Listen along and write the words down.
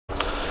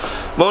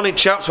Morning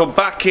chaps, we're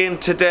back in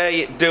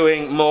today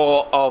doing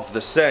more of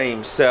the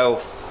same.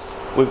 So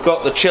we've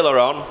got the chiller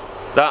on.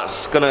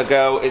 That's gonna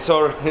go, it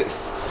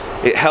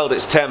held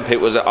its temp.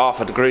 It was at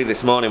 ½ degree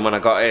this morning when I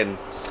got in,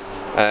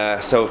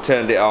 so I've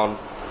turned it on.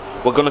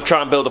 We're gonna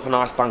try and build up an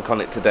ice bank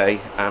on it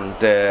today and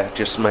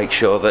just make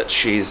sure that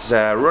she's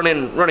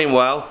running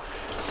well.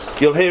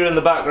 You'll hear in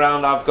the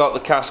background I've got the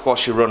cask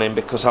washer running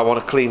because I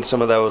want to clean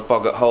some of those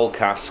boggart hole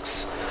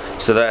casks.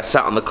 So they're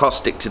sat on the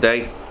caustic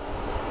today.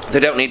 They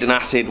don't need an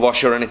acid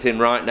wash or anything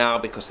right now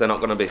because they're not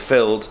going to be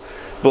filled,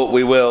 but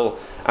we will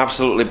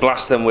absolutely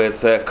blast them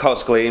with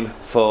Cosgleam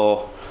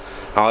for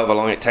however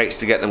long it takes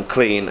to get them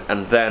clean,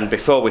 and then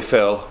before we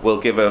fill we'll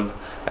give them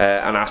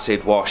an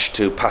acid wash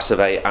to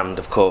passivate and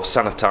of course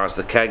sanitize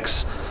the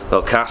kegs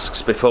or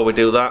casks before we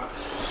do that.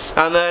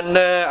 And then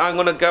I'm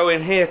going to go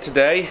in here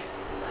today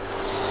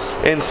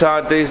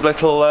inside these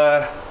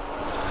little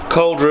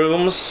cold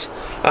rooms,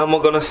 and we're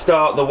going to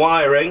start the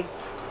wiring,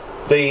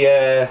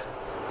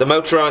 the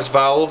motorized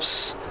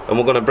valves, and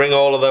we're going to bring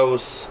all of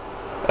those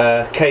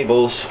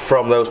cables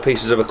from those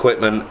pieces of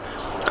equipment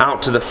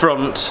out to the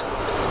front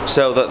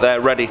so that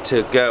they're ready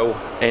to go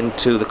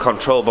into the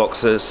control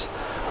boxes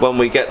when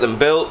we get them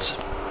built.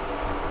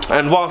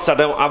 And whilst I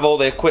don't have all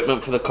the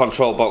equipment for the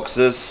control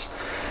boxes,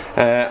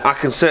 I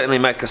can certainly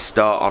make a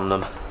start on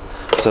them.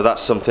 So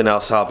that's something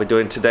else I'll be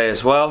doing today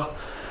as well.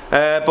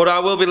 But I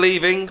will be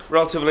leaving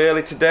relatively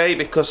early today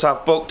because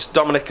I've booked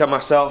Dominic and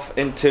myself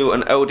into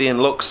an Odeon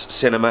Lux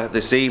cinema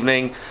this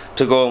evening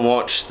to go and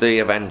watch the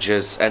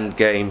Avengers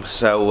Endgame.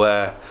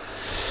 So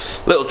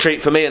little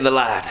treat for me and the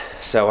lad.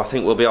 So I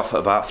think we'll be off at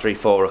about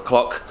 3-4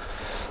 o'clock.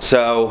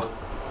 So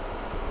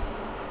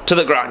to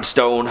the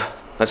grindstone,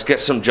 let's get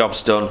some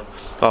jobs done.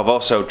 I've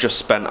also just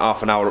spent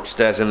 ½ an hour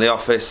upstairs in the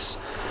office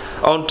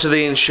on to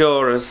the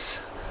insurers,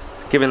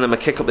 giving them a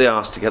kick up the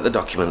arse to get the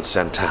documents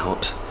sent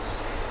out.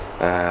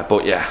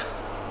 But yeah,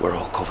 we're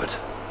all covered,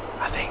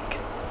 I think.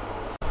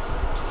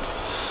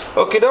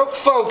 Okie doke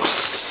folks,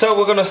 so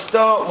we're going to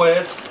start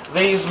with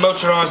these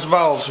motorised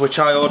valves which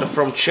I order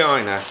from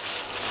China.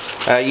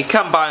 You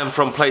can buy them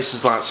from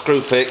places like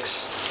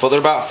Screwfix, but they're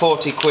about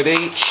 40 quid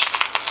each.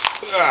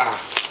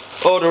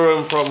 Order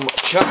them from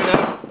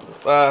China,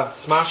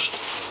 smashed,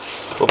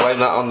 we'll blame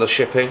that on the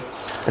shipping.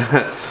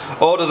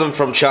 Order them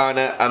from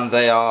China and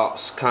they are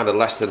kind of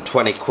less than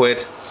 20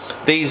 quid.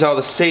 These are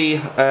the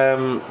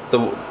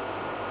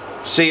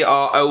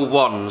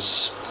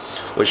CR01s,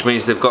 which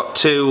means they've got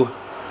 2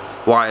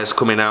 wires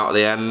coming out at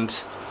the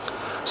end.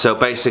 So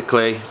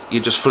basically you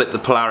just flip the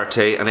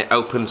polarity and it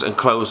opens and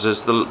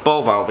closes the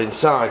ball valve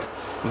inside.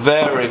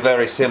 Very,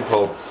 very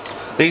simple.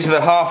 These are the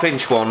 ½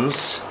 inch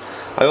ones.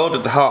 I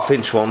ordered the ½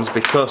 inch ones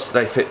because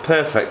they fit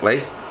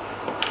perfectly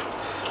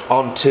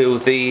onto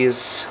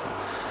these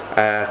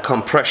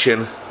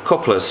compression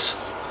couplers.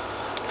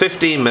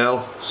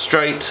 15mm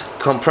straight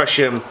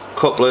compression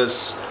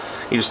couplers.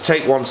 You just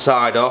take one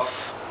side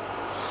off,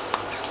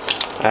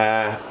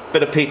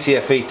 bit of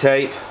PTFE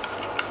tape,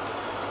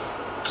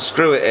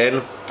 screw it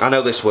in. I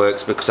know this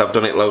works because I've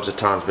done it loads of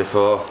times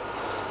before.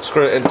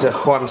 Screw it into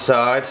one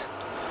side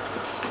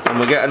and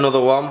we get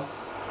another one.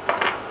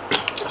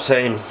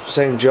 Same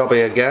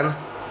jobby again.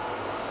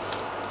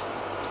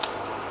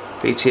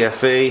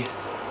 PTFE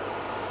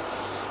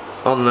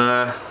on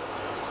there.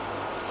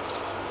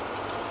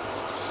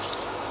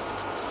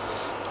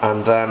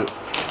 And then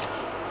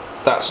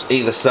that's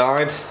either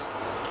side.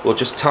 We'll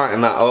just tighten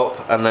that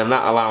up and then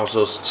that allows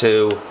us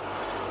to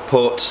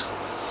put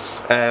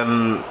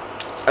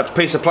a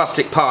piece of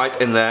plastic pipe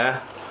in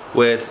there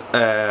with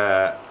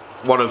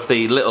one of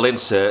the little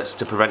inserts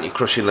to prevent you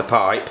crushing the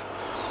pipe,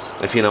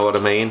 if you know what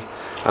I mean.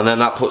 And then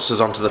that puts us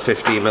onto the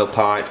 15mm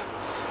pipe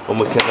and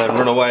we can then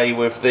run away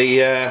with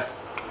the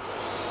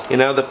you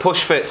know, the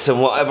push fits and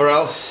whatever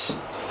else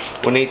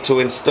we need to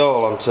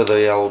install onto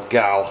the old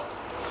gal.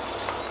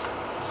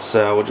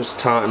 So we'll just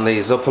tighten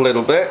these up a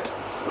little bit,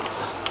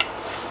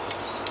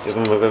 give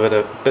them a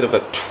bit of a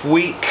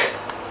tweak.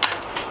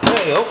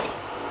 There you go.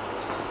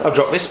 I'll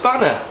drop this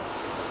spanner.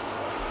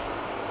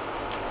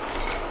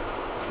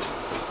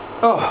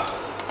 Oh,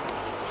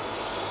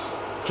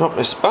 drop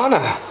my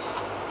spanner.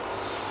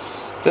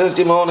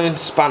 Thursday morning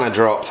spanner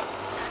drop.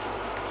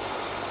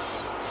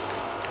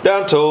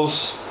 Down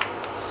tools.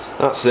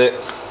 That's it.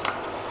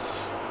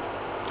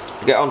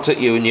 Get onto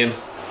Union.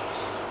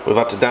 We've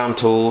had to down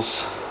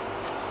tools.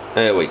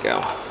 There we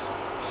go.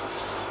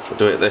 We'll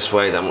do it this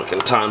way, then we can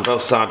tighten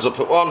both sides up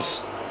at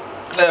once.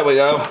 There we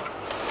go.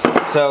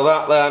 So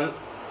that then,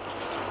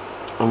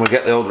 and we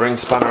get the old ring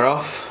spanner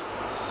off,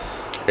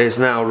 is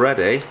now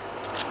ready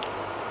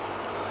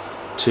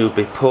to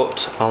be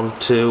put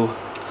onto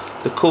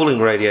the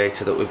cooling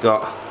radiator that we've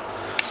got.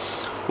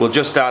 We'll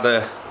just add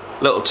a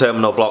little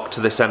terminal block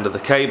to this end of the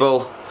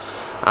cable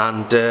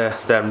and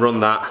then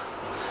run that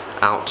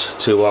out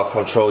to our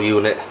control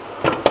unit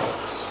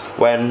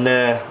when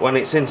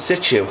it's in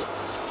situ.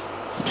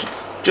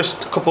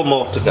 Just a couple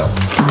more to go.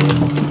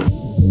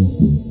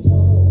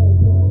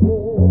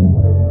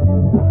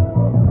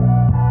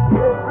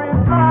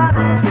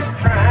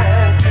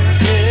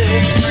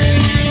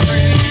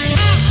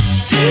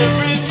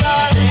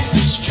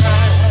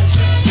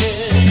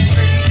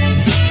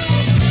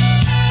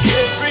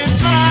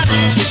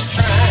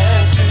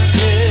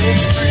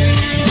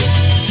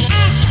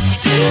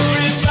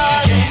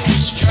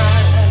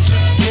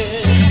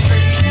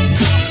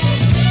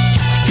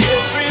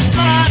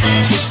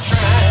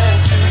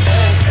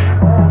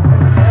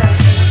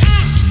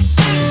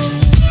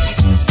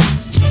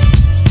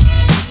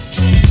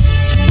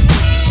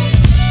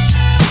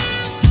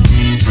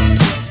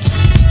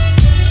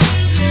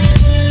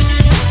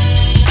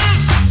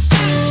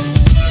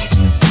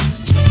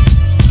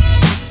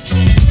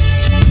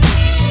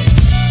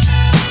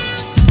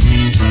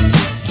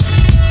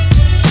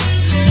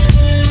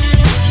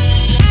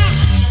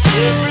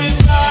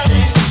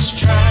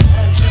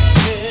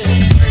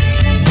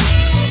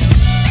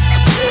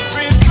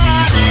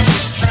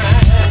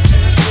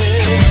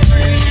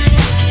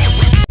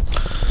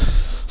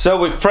 So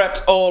we've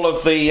prepped all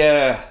of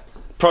the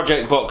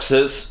project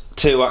boxes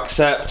to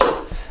accept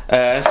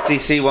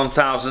STC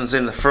 1000s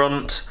in the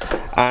front,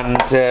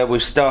 and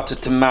we've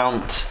started to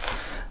mount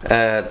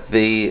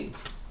the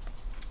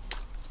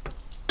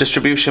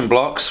distribution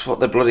blocks,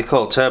 what they're bloody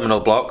called, terminal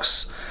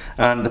blocks,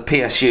 and the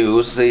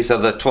PSUs. These are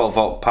the 12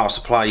 volt power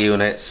supply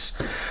units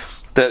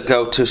that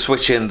go to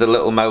switch in the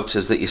little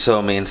motors that you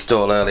saw me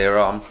install earlier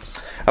on.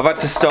 I've had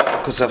to stop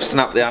because I've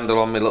snapped the handle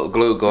on my little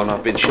glue gun.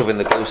 I've been shoving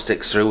the glue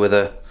sticks through with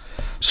a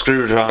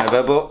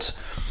screwdriver, but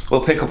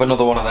we'll pick up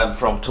another one of them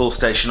from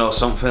Toolstation or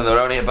something.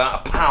 They're only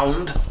about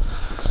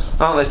 £1,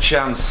 aren't they,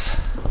 chance?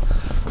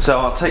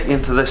 So I'll take you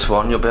into this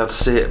one, you'll be able to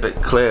see it a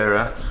bit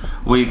clearer.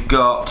 We've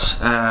got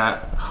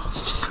a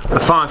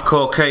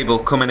 5-core cable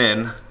coming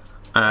in.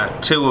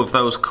 2 of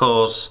those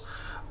cores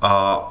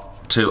are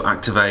to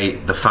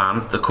activate the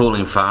fan, the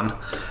cooling fan,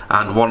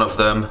 and one of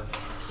them,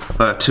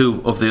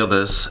 2 of the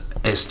others,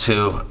 is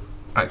to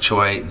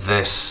actuate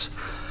this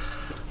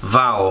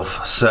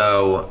valve.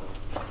 So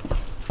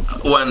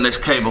when this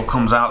cable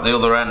comes out the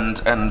other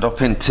end and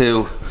up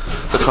into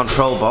the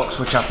control box,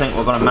 which I think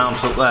we're going to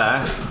mount up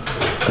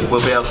there,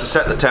 we'll be able to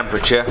set the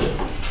temperature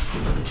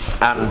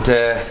and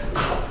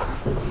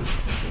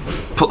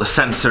put the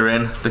sensor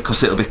in,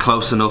 because it'll be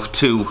close enough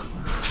to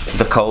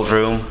the cold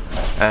room,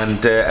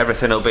 and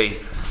everything will be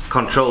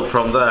controlled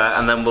from there,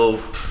 and then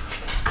we'll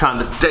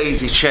kind of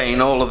daisy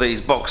chain all of these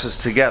boxes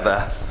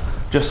together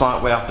just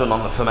like we have done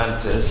on the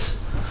fermenters,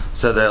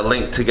 so they're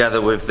linked together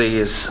with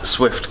these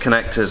Swift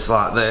connectors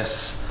like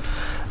this.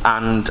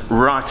 And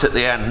right at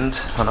the end,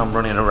 and I'm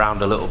running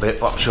around a little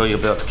bit but I'm sure you'll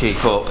be able to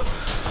keep up,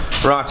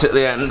 right at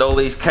the end all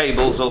these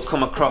cables will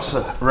come across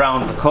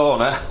around the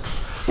corner,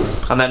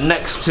 and then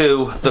next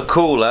to the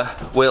cooler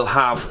we'll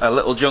have a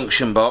little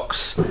junction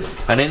box,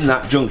 and in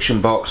that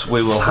junction box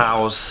we will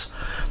house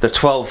the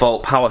 12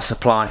 volt power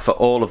supply for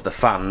all of the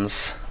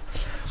fans.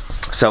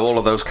 So all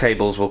of those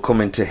cables will come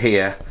into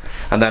here,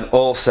 and then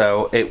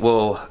also it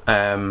will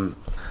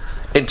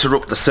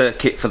interrupt the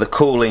circuit for the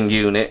cooling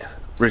unit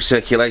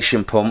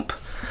recirculation pump,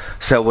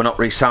 so we're not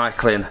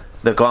recycling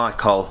the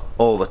glycol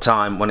all the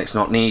time when it's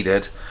not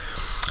needed.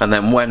 And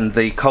then when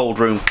the cold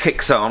room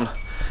kicks on,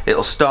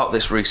 it'll start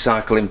this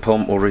recycling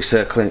pump or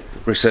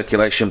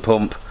recirculation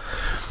pump,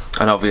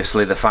 and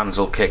obviously the fans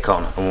will kick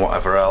on and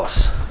whatever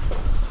else.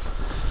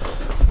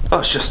 Oh,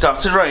 it's just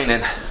started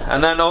raining.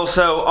 And then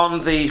also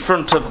on the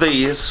front of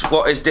these,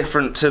 what is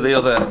different to the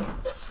other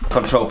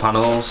control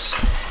panels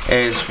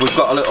is we've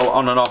got a little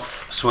on and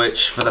off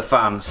switch for the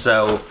fan.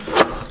 So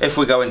if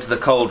we go into the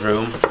cold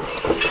room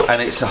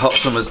and it's a hot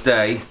summer's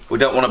day, we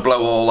don't want to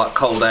blow all that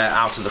cold air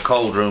out of the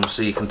cold room,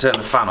 so you can turn the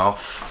fan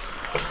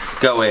off,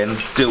 go in,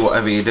 do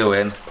whatever you're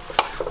doing,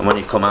 and when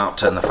you come out,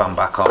 turn the fan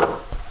back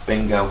on.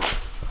 Bingo.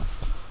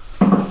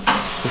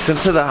 Listen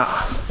to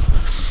that.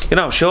 You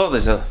know, I'm sure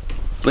there's a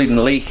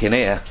bleeding leak in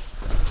here.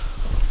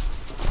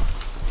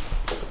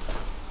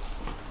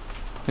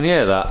 Can you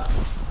hear that?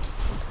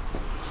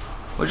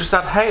 We just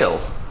had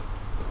hail.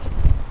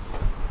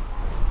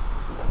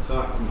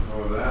 So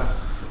over there.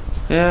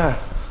 Yeah.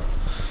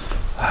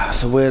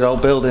 It's a weird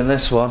old building,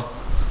 this one.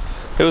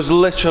 It was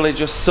literally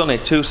just sunny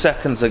 2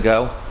 seconds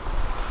ago,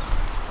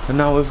 and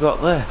now we've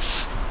got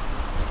this.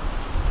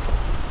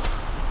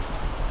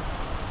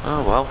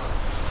 Oh well.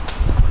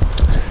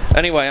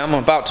 Anyway, I'm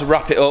about to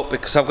wrap it up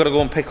because I've got to go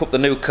and pick up the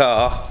new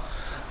car.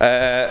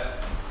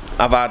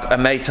 I've had a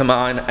mate of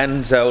mine,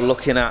 Enzo,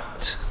 looking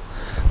at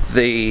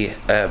the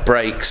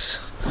brakes.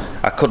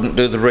 I couldn't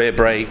do the rear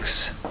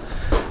brakes.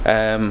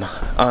 I'm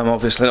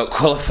obviously not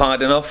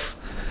qualified enough.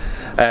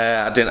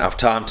 I didn't have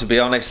time, to be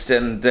honest,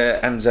 and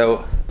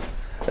Enzo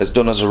has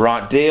done us a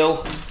right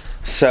deal.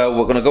 So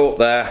we're going to go up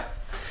there,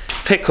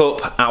 pick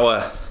up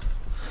our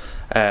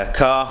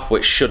car,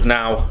 which should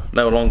now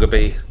no longer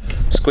be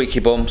squeaky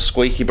bum,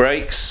 squeaky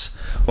brakes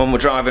when we're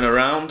driving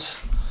around.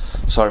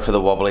 Sorry for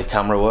the wobbly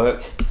camera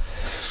work.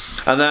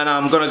 And then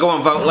I'm going to go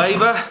and vote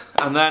Labour,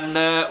 and then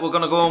we're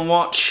going to go and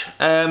watch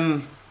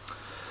the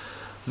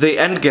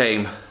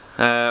Endgame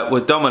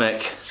with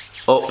Dominic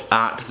up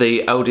at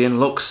the Odeon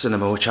Lux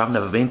Cinema, which I've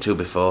never been to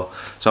before,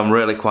 so I'm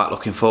really quite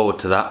looking forward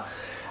to that.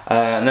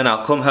 And then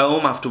I'll come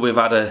home after we've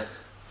had a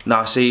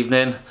nice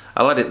evening,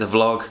 I'll edit the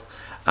vlog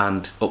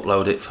and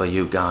upload it for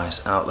you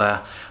guys out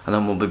there, and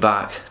then we'll be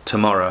back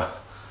tomorrow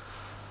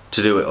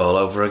to do it all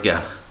over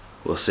again.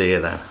 We'll see you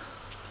then.